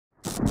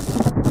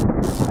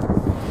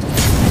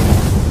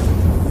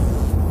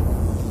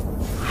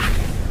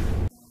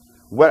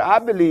What I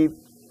believe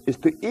is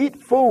to eat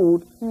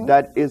food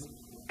that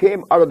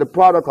came out of the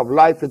product of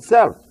life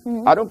itself.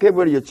 I don't care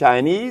whether you're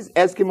Chinese,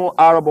 Eskimo,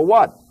 Arab, or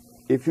what.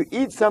 If you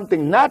eat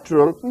something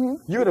natural,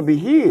 you're going to be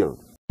healed.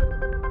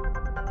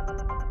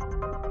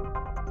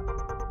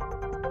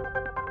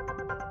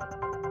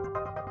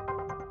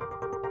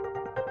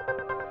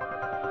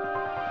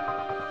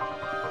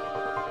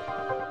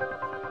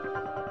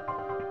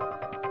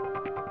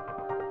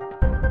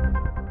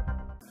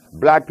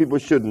 Black people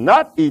should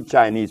not eat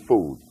Chinese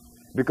food,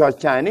 because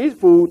Chinese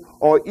food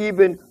or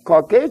even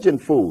Caucasian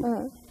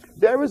food.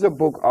 There is a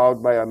book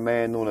out by a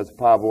man known as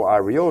Pablo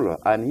Arriola,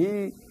 and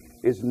he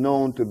is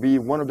known to be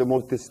one of the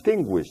most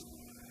distinguished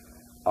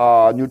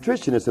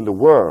nutritionists in the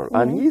world.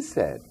 And he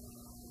said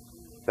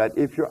that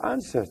if your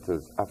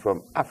ancestors are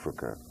from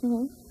Africa,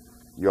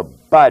 your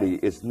body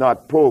is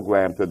not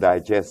programmed to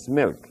digest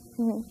milk.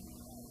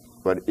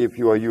 But if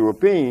you are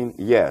European,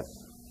 yes.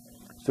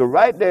 So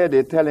right there,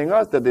 they're telling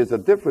us that there's a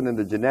difference in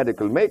the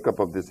genetical makeup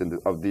of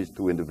these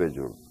two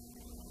individuals.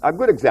 A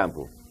good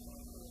example.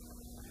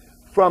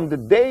 From the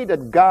day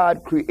that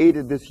God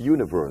created this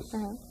universe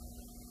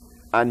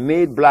and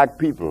made black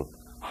people,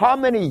 how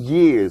many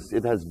years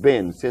it has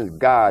been since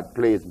God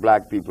placed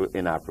black people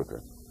in Africa?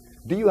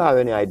 Do you have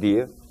any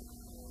idea?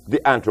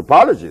 The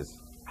anthropologist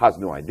has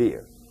no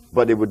idea,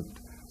 but they would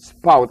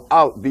spout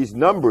out these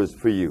numbers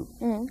for you,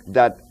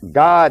 that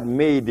God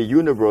made the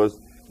universe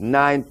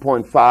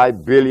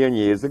 9.5 billion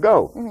years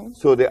ago.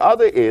 So the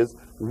other is,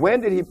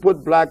 when did he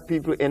put black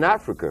people in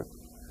Africa?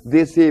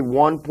 They say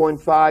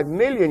 1.5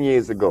 million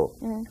years ago.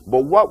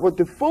 But what was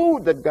the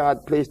food that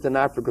God placed in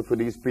Africa for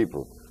these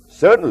people?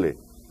 Certainly,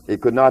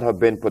 it could not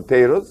have been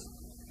potatoes.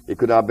 It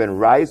could not have been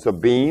rice or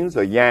beans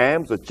or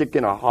yams or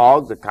chicken or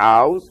hogs or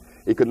cows.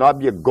 It could not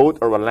be a goat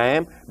or a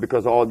lamb,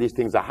 because all these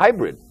things are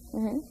hybrid.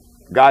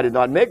 God did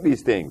not make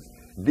these things.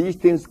 These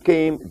things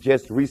came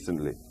just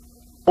recently,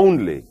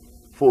 only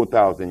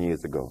 4,000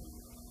 years ago.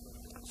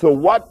 So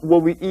what were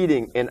we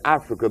eating in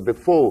Africa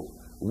before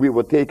we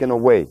were taken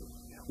away?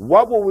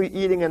 What were we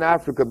eating in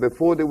Africa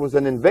before there was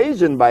an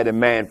invasion by the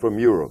man from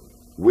Europe?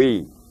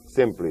 We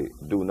simply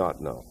do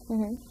not know.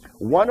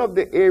 One of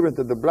the areas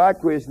that the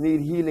black race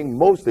need healing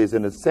mostly is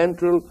in the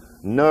central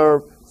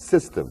nerve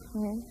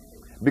system,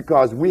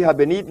 because we have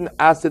been eating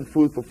acid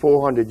food for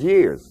 400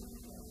 years.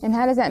 And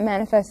how does that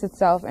manifest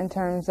itself in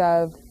terms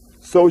of?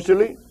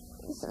 Socially?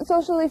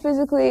 Socially,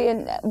 physically,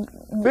 and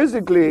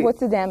physically, what's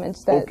the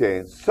damage that?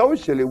 Okay,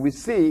 socially, we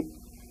see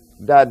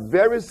that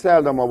very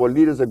seldom our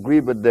leaders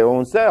agree with their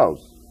own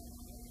selves.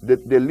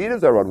 The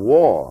leaders are at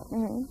war.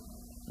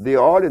 They're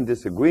all in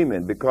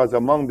disagreement, because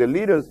among the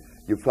leaders,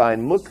 you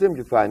find Muslims,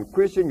 you find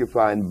Christians, you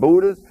find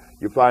Buddhists,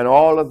 you find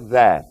all of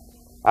that.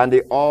 And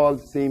they all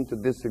seem to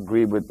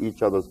disagree with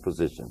each other's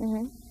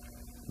position.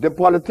 The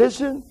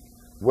politician,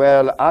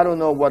 well, I don't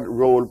know what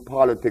role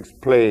politics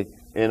play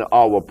in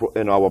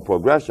our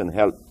progression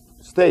health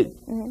state.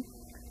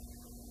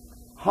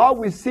 How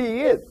we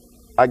see it,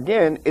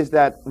 again, is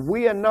that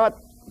we are not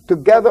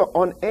together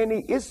on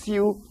any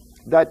issue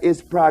that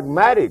is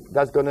pragmatic,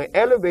 that's going to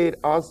elevate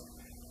us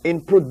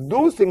in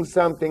producing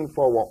something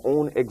for our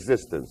own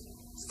existence.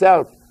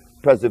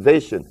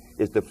 Self-preservation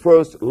is the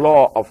first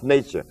law of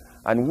nature,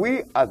 and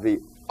we are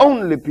the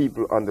only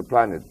people on the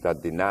planet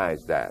that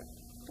denies that.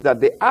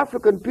 That the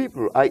African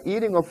people are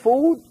eating a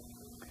food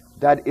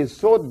that is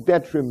so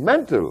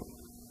detrimental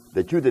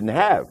that you didn't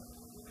have.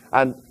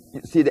 And you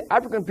see, the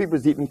African people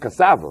is eating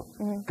cassava.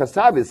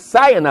 Cassava is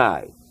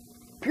cyanide,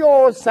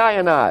 pure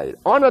cyanide,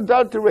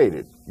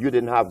 unadulterated. You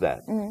didn't have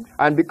that.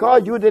 And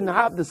because you didn't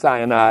have the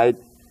cyanide,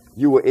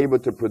 you were able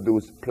to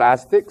produce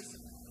plastics,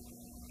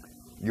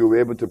 you were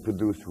able to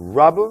produce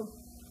rubber,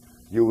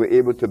 you were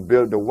able to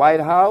build the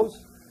White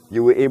House,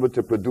 you were able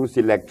to produce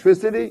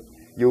electricity,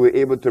 you were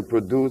able to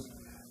produce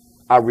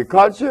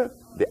agriculture,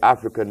 the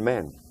African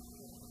men.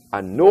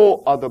 And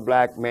no other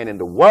black man in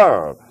the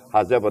world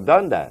has ever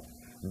done that.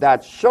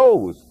 That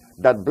shows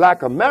that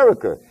black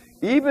America,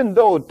 even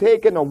though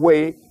taken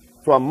away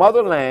from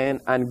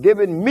motherland and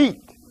given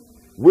meat,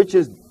 which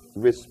is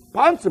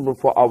responsible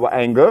for our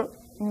anger,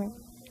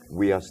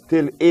 we are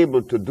still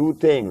able to do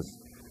things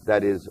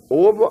that is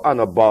over and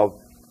above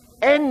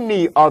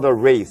any other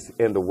race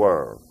in the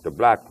world. The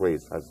black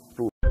race has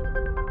food.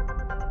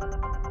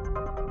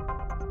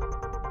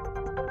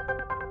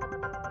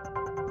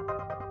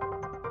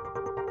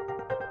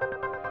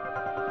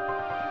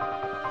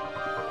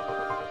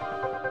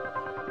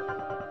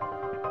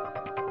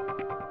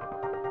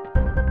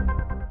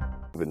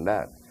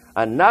 That.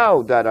 And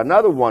now that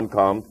another one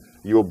comes,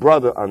 your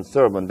brother and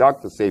servant,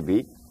 Dr.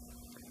 Sebi,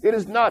 it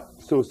is not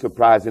so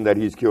surprising that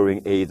he's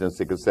curing AIDS and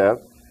sickle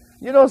cell.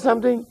 You know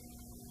something?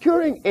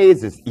 Curing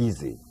AIDS is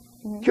easy.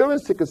 Curing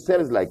sickle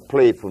cell is like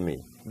play for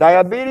me.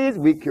 Diabetes,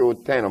 we cure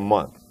 10 a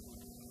month.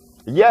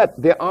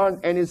 Yet, there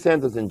aren't any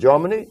centers in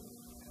Germany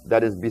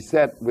that is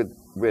beset with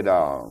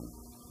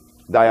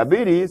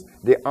diabetes.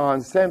 There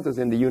aren't centers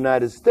in the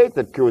United States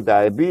that cure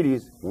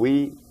diabetes.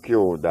 We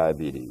cure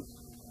diabetes.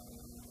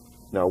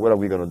 Now, what are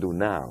we going to do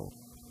now?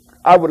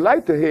 I would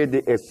like to hear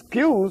the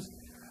excuse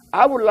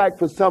I would like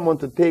for someone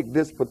to take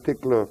this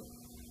particular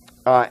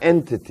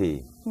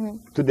entity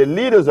to the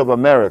leaders of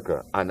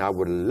America, and I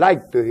would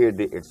like to hear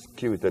the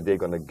excuse that they're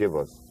going to give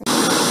us.